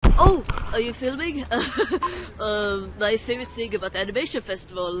Oh, are you filming? My favorite thing about the Animation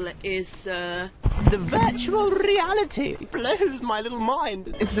Festival is... The virtual reality blows my little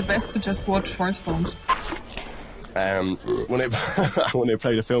mind. It's the best to just watch short films. When they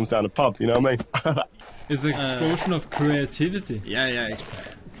play the films down the pub, you know what I mean? It's an explosion of creativity. Yeah.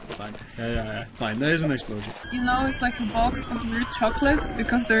 Fine. Yeah. Fine, there is an explosion. You know, it's like a box of weird chocolates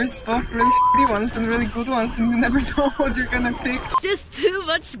because there's both really shitty ones and really good ones and you never know what you're gonna pick. It's just too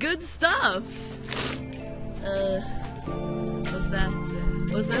much good stuff.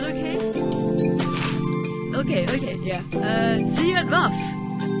 Was that okay? Okay, yeah. See you at VAF.